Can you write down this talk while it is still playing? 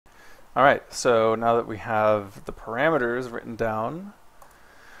All right, so now that we have the parameters written down,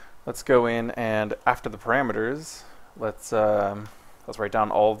 let's go in and after the parameters, let's write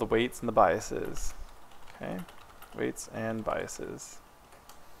down all of the weights and the biases. Okay, weights and biases.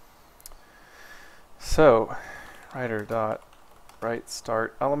 So, writer dot write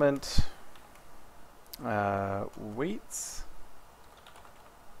start element weights.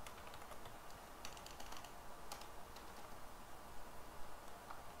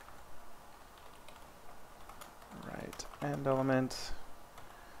 Right end element,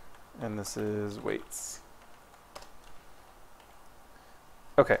 and this is weights.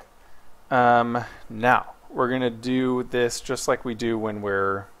 Okay. Now we're going to do this just like we do when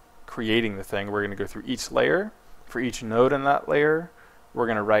we're creating the thing. We're going to go through each layer. For each node in that layer, we're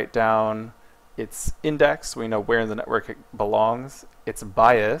going to write down its index. We know where in the network it belongs, its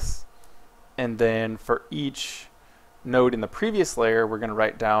bias, and then for each node in the previous layer, we're going to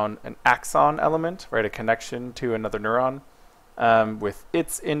write down an axon element, right, a connection to another neuron with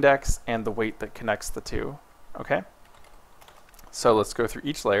its index and the weight that connects the two. Okay? So let's go through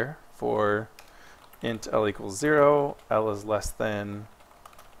each layer. For int L equals 0, L is less than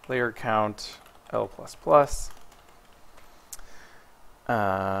layer count L plus plus.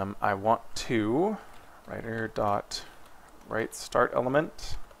 I want to writer dot write start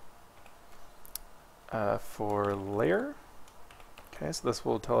element for layer. Okay, so this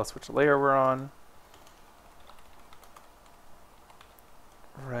will tell us which layer we're on.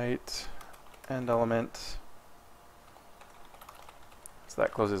 Write end element. So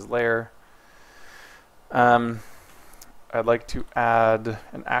that closes layer. I'd like to add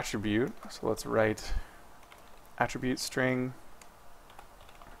an attribute. So let's write attribute string.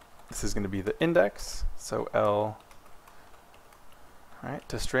 This is going to be the index. So L, right,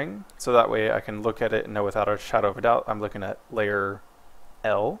 to string. So that way I can look at it and know without a shadow of a doubt I'm looking at layer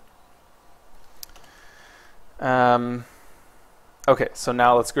L. Okay, so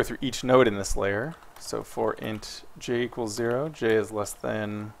now let's go through each node in this layer. So for int j equals 0, j is less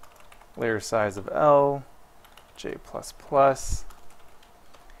than layer size of L, j plus plus.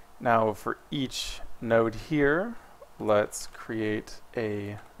 Now for each node here, let's create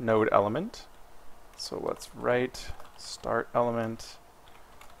a node element. So let's write start element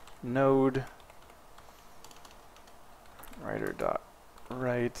node writer dot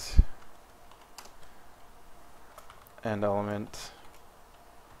write end element.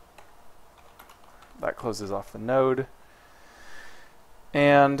 That closes off the node.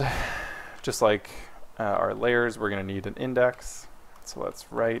 And just like our layers, we're going to need an index. So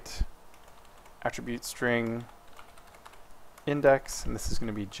let's write attribute string index, and this is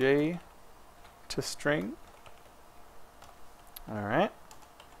going to be j to string. All right.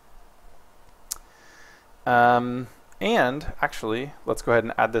 And actually, let's go ahead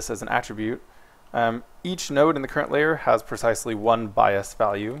and add this as an attribute. Each node in the current layer has precisely one bias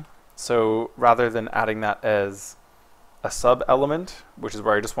value. So rather than adding that as a sub element, which is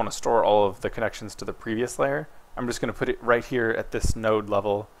where I just want to store all of the connections to the previous layer, I'm just going to put it right here at this node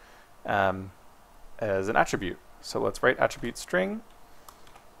level as an attribute. So let's write attribute string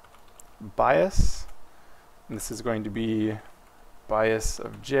bias, and this is going to be bias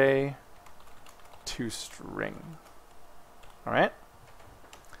of j to string. All right.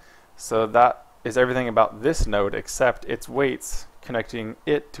 So that is everything about this node except its weights connecting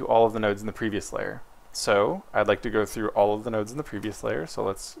it to all of the nodes in the previous layer. So I'd like to go through all of the nodes in the previous layer. So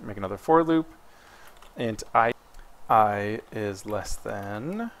let's make another for loop. Int I is less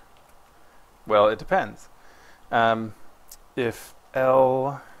than, well, it depends. If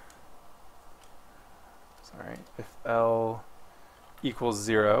L equals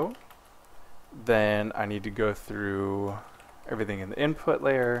 0, then I need to go through everything in the input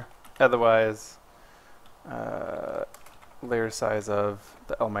layer. Otherwise, layer size of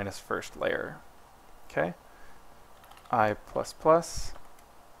the L minus first layer. Okay, I plus plus.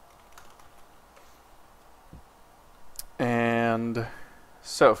 And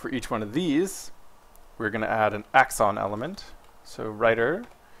so for each one of these, we're going to add an axon element. So writer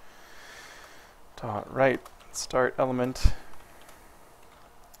dot write start element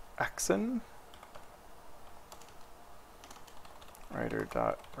axon. Writer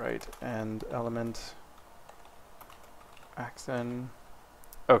dot write end element axon.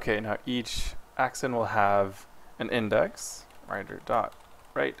 Okay, now each axon will have an index. Writer dot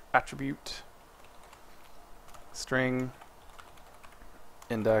write attribute string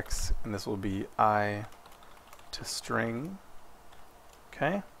index, and this will be I to string.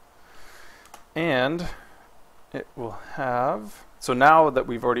 Okay, and it will have, so now that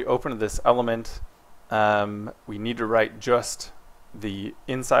we've already opened this element, we need to write just the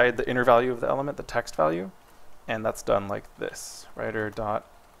inside the inner value of the element, the text value, and that's done like this. Writer dot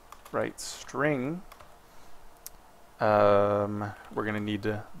write string. We're going to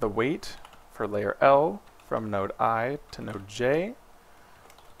need the weight for layer L from node I to node J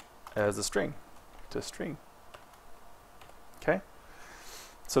as a string to string. Okay.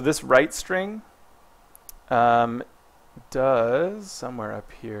 So this write string does somewhere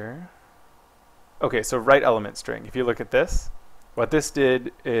up here. Okay, so write element string. If you look at this, what this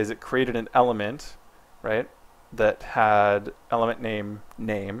did is it created an element, right, that had element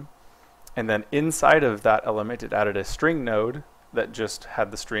name, and then inside of that element it added a string node that just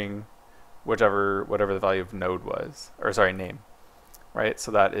had the string whatever the value of node was, or sorry, name, right?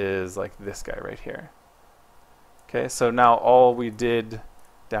 So that is like this guy right here. Okay, so now all we did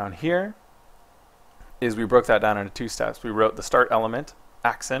down here is we broke that down into two steps. We wrote the start element,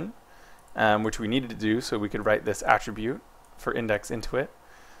 Axon, which we needed to do so we could write this attribute for index into it.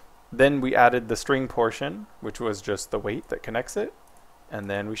 Then we added the string portion, which was just the weight that connects it, and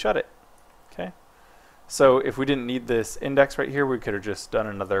then we shut it. Okay. So if we didn't need this index right here, we could have just done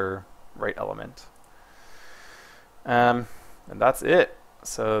another write element. And that's it.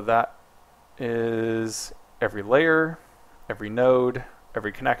 So that is every layer, every node,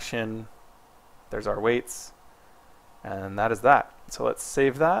 every connection. There's our weights, and that is that. So let's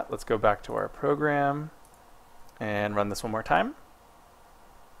save that. Let's go back to our program and run this one more time.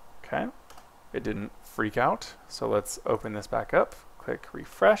 Okay, it didn't freak out. So let's open this back up, click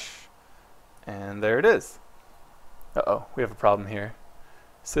refresh, and there it is. Uh-oh, we have a problem here.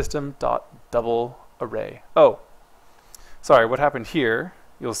 System.doubleArray. Oh, sorry, what happened here,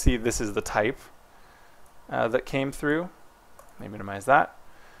 you'll see this is the type that came through. Let me minimize that.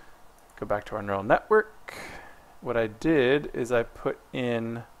 Go back to our neural network. What I did is I put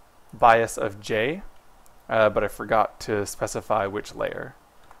in bias of J, but I forgot to specify which layer.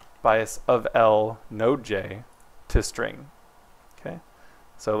 Bias of L node J to string. Okay,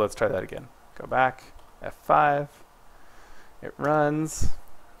 so let's try that again. Go back, F5, it runs.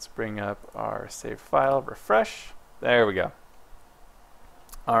 Let's bring up our saved file, refresh. There we go.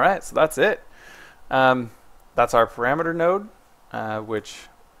 All right, so that's it. That's our parameter node, which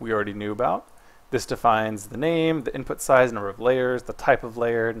we already knew about. This defines the name, the input size, number of layers, the type of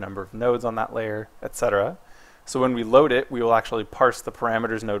layer, number of nodes on that layer, etc. So when we load it, we will actually parse the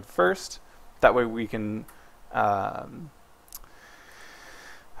parameters node first. That way we can, I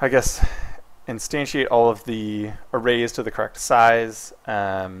guess, instantiate all of the arrays to the correct size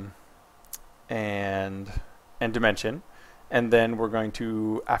and dimension. And then we're going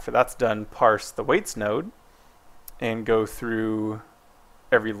to, after that's done, parse the weights node and go through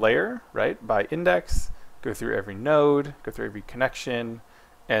every layer, right, by index, go through every node, go through every connection,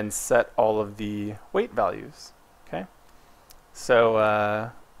 and set all of the weight values. Okay,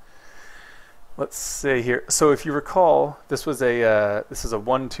 so let's say here. So if you recall, this was a this is a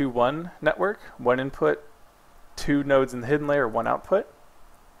 1-2-1 network. One input, two nodes in the hidden layer, one output.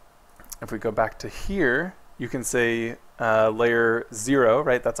 If we go back to here, you can say layer 0,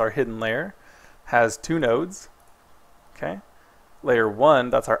 right? That's our hidden layer, has two nodes. Okay. Layer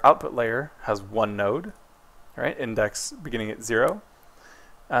 1, that's our output layer, has one node, right? Index beginning at 0.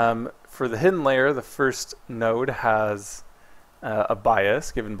 For the hidden layer, the first node has a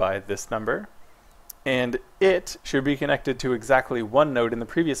bias given by this number, and it should be connected to exactly one node in the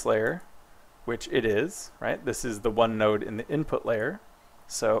previous layer, which it is, right? This is the one node in the input layer.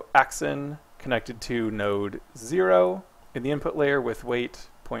 So Axon connected to node 0 in the input layer with weight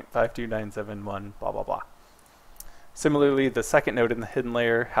 0.52971, blah, blah, blah. Similarly, the second node in the hidden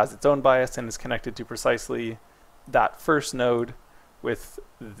layer has its own bias and is connected to precisely that first node with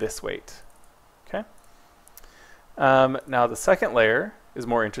this weight. Okay. Now the second layer is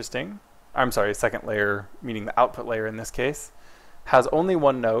more interesting. I'm sorry, second layer, meaning the output layer in this case, has only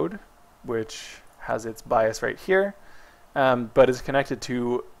one node, which has its bias right here, but is connected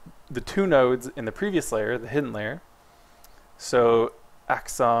to the two nodes in the previous layer, the hidden layer. So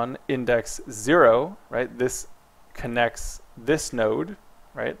Axon index 0, right? This connects this node,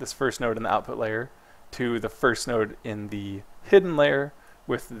 right, this first node in the output layer, to the first node in the hidden layer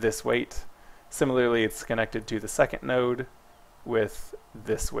with this weight. Similarly, it's connected to the second node with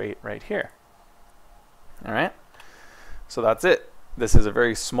this weight right here. All right, so that's it. This is a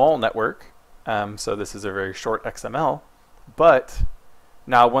very small network, so this is a very short XML, but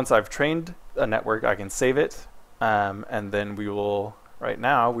now once I've trained a network, I can save it, and then we will, right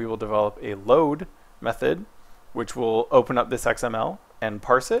now, we will develop a load method which will open up this XML and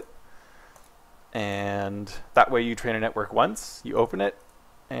parse it. And that way you train a network once, you open it,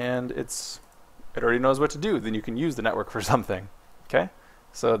 and it already knows what to do. Then you can use the network for something. Okay,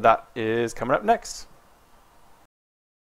 so that is coming up next.